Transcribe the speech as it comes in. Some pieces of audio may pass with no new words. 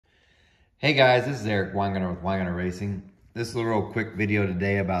Hey guys, this is Eric Weingartner with Weingartner Racing. This is a real quick video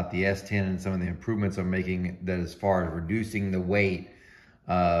today about the S10 and some of the improvements I'm making that as far as reducing the weight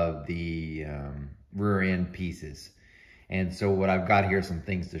of the rear end pieces. And so what I've got here are some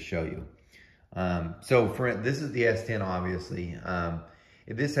things to show you. This is the S10 obviously.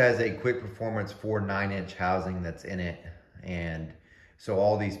 This has a quick performance 9-inch housing that's in it. And so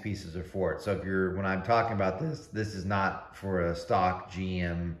all these pieces are for it. So when I'm talking about this is not for a stock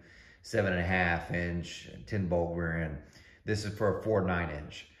GM 7.5-inch 10-bolt rear end. This is for a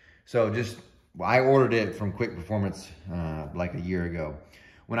 9-inch. So I ordered it from Quick Performance like a year ago.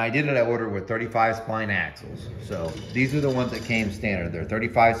 When I did it, I ordered with 35 spline axles. So these are the ones that came standard. They're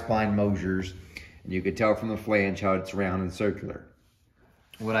 35 spline Mosers, and you could tell from the flange how it's round and circular.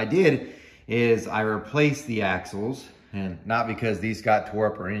 What I did is I replaced the axles, and not because these got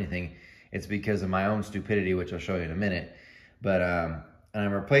tore up or anything. It's because of my own stupidity, which I'll show you in a minute. But and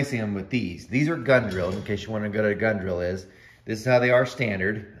I'm replacing them with these. These are gun drills, in case you want to go to a gun drill is. This is how they are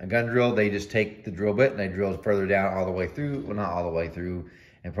standard. A gun drill, they just take the drill bit and they drill further down all the way through. Well, not all the way through,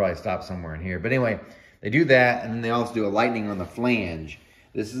 and probably stop somewhere in here. But anyway, they do that, and then they also do a lightning on the flange.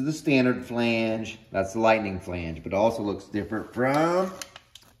 This is the standard flange. That's the lightning flange, but it also looks different from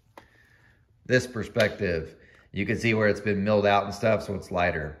this perspective. You can see where it's been milled out and stuff, so it's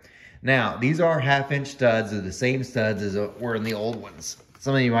lighter. Now, these are 1/2-inch studs. They're the same studs as were in the old ones.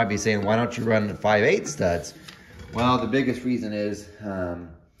 Some of you might be saying, why don't you run 5/8 studs? Well, the biggest reason is,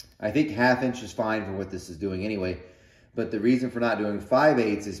 I think 1/2-inch is fine for what this is doing anyway. But the reason for not doing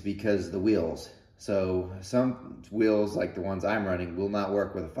 5/8 is because of the wheels. So some wheels, like the ones I'm running, will not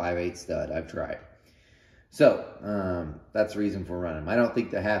work with a 5/8 stud. I've tried. So that's the reason for running them. I don't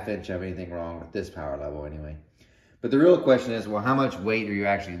think the 1/2-inch have anything wrong with this power level anyway. But the real question is, well, how much weight are you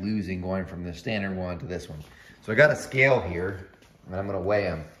actually losing going from the standard one to this one? So I got a scale here, and I'm gonna weigh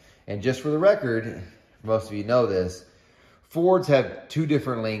them. And just for the record, most of you know this, Fords have two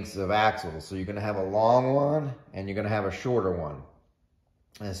different lengths of axles. So you're gonna have a long one, and you're gonna have a shorter one.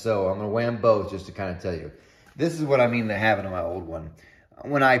 And so I'm gonna weigh them both just to kind of tell you. This is what I mean to having on my old one.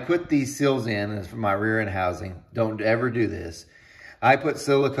 When I put these sills in, it's for my rear end housing, don't ever do this. I put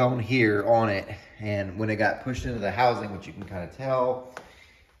silicone here on it, and when it got pushed into the housing, which you can kind of tell,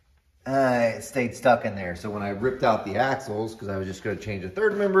 it stayed stuck in there. So when I ripped out the axles, because I was just going to change a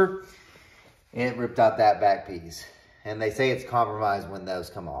third member, it ripped out that back piece. And they say it's compromised when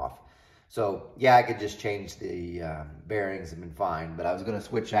those come off. So yeah, I could just change the bearings and been fine, but I was going to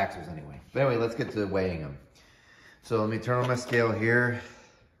switch axles anyway. But anyway, let's get to weighing them. So let me turn on my scale here.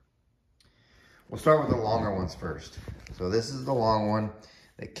 We'll start with the longer ones first. So this is the long one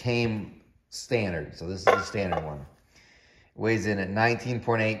that came standard. So this is the standard one. It weighs in at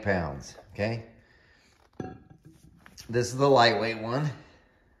 19.8 pounds, okay? This is the lightweight one.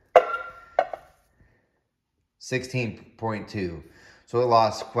 16.2. So it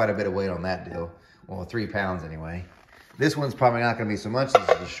lost quite a bit of weight on that deal. Well, 3 pounds anyway. This one's probably not gonna be so much. This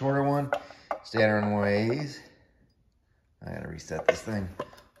is the shorter one. Standard one weighs, I gotta reset this thing.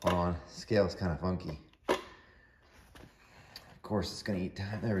 Hold on, scale's kind of funky. Of course, it's gonna eat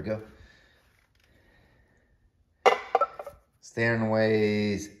time. There we go. Standard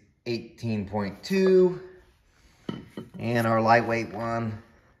weighs 18.2, and our lightweight one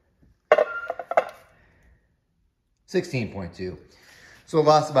 16.2. So it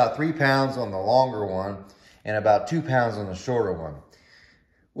lost about 3 pounds on the longer one and about 2 pounds on the shorter one.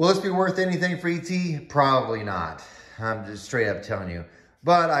 Will this be worth anything for ET? Probably not. I'm just straight up telling you.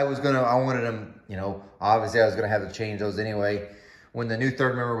 But I wanted them, obviously I was gonna have to change those anyway. When the new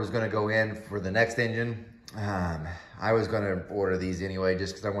third member was gonna go in for the next engine, I was gonna order these anyway,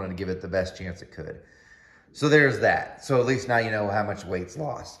 just because I wanted to give it the best chance it could. So there's that. So at least now you know how much weight's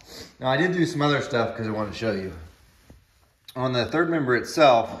lost. Now I did do some other stuff because I wanted to show you. On the third member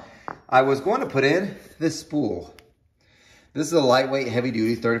itself, I was going to put in this spool. This is a lightweight, heavy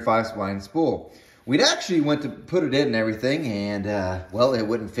duty 35 spline spool. We'd actually went to put it in and everything, and well, it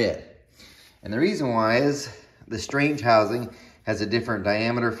wouldn't fit. And the reason why is the strange housing has a different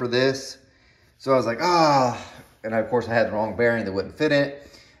diameter for this. So I was like, and of course I had the wrong bearing that wouldn't fit it.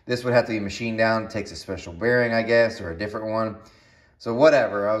 This would have to be machined down. It takes a special bearing, I guess, or a different one. So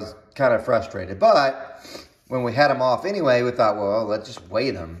whatever, I was kind of frustrated. But when we had them off anyway, we thought, well, let's just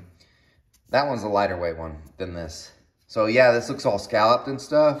weigh them. That one's a lighter weight one than this. So yeah, this looks all scalloped and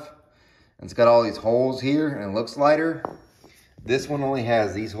stuff. It's got all these holes here, and it looks lighter. This one only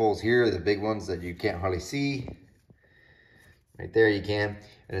has these holes here, the big ones that you can't hardly see. Right there you can.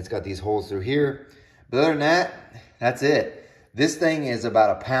 And it's got these holes through here. But other than that, that's it. This thing is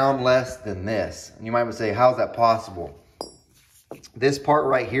about 1 pound less than this. And you might say, how's that possible? This part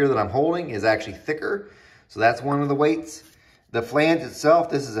right here that I'm holding is actually thicker. So that's one of the weights. The flange itself,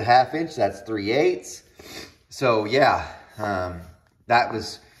 this is a 1/2 inch, that's 3/8. So yeah,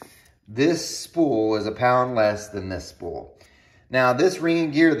 this spool is a pound less than this spool. Now this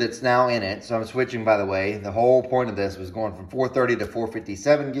ringing gear that's now in it, so I'm switching by the way, the whole point of this was going from 430 to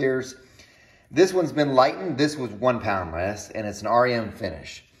 457 gears. This one's been lightened, this was 1 pound less, and it's an REM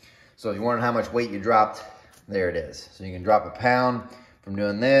finish. So if you wonder how much weight you dropped, there it is. So you can drop a pound from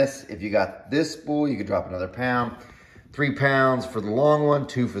doing this. If you got this spool, you could drop another pound. 3 pounds for the long one,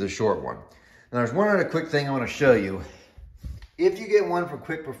 2 for the short one. Now there's one other quick thing I want to show you. If you get one from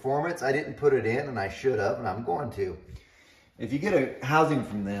Quick Performance, I didn't put it in and I should have, and I'm going to. If you get a housing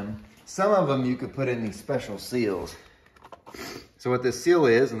from them, some of them you could put in these special seals. So what this seal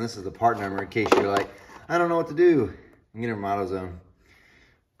is, and this is the part number in case you're like, I don't know what to do. I'm getting AutoZone.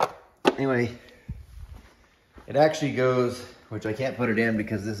 Anyway, it actually goes, which I can't put it in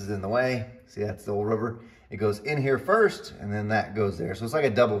because this is in the way. See, that's the old rubber. It goes in here first, and then that goes there. So it's like a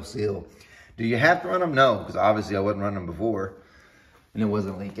double seal. Do you have to run them? No, because obviously I wasn't running them before, and it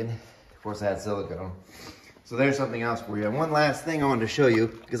wasn't leaking. Of course, I had silicone. So there's something else for you. And one last thing I wanted to show you,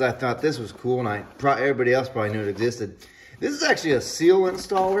 because I thought this was cool, and everybody else probably knew it existed. This is actually a seal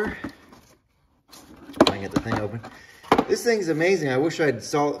installer. I can get the thing open. This thing's amazing. I wish I'd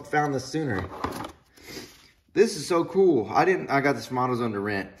found this sooner. This is so cool. I got this from AutoZone to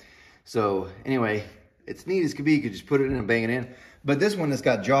rent. So anyway, it's neat as could be. You could just put it in and bang it in. But this one has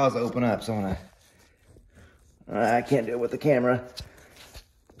got jaws that open up. So I'm gonna, I can't do it with the camera.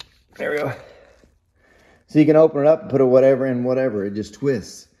 There we go. So you can open it up and put a whatever in whatever. It just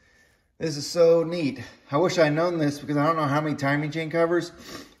twists. This is so neat. I wish I'd known this because I don't know how many timing chain covers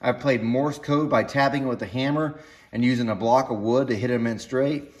I've played Morse code by tapping it with a hammer and using a block of wood to hit them in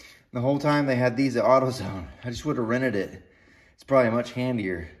straight. The whole time they had these at AutoZone. I just would have rented it. It's probably much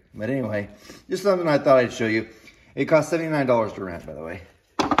handier. But anyway, just something I thought I'd show you. It costs $79 to rent, by the way.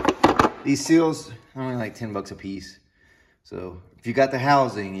 These seals are only like 10 bucks a piece. So if you got the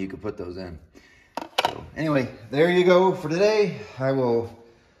housing, you could put those in. So anyway, there you go for today. I will,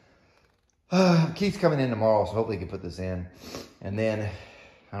 Keith's coming in tomorrow, so hopefully he can put this in. And then,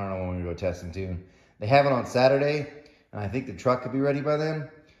 I don't know when we go testing tune. They have it on Saturday, and I think the truck could be ready by then.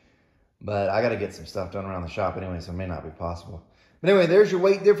 But I got to get some stuff done around the shop anyway, so it may not be possible. But anyway, there's your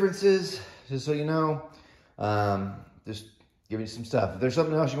weight differences, just so you know. Just giving you some stuff. If there's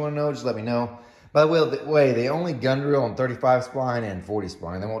something else you want to know, just let me know. By the way, they only gun drill on 35 spline and 40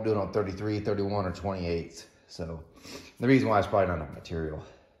 spline. They won't do it on 33, 31, or 28. So the reason why is probably not enough material.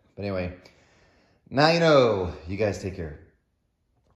 But anyway, now you know. You guys take care.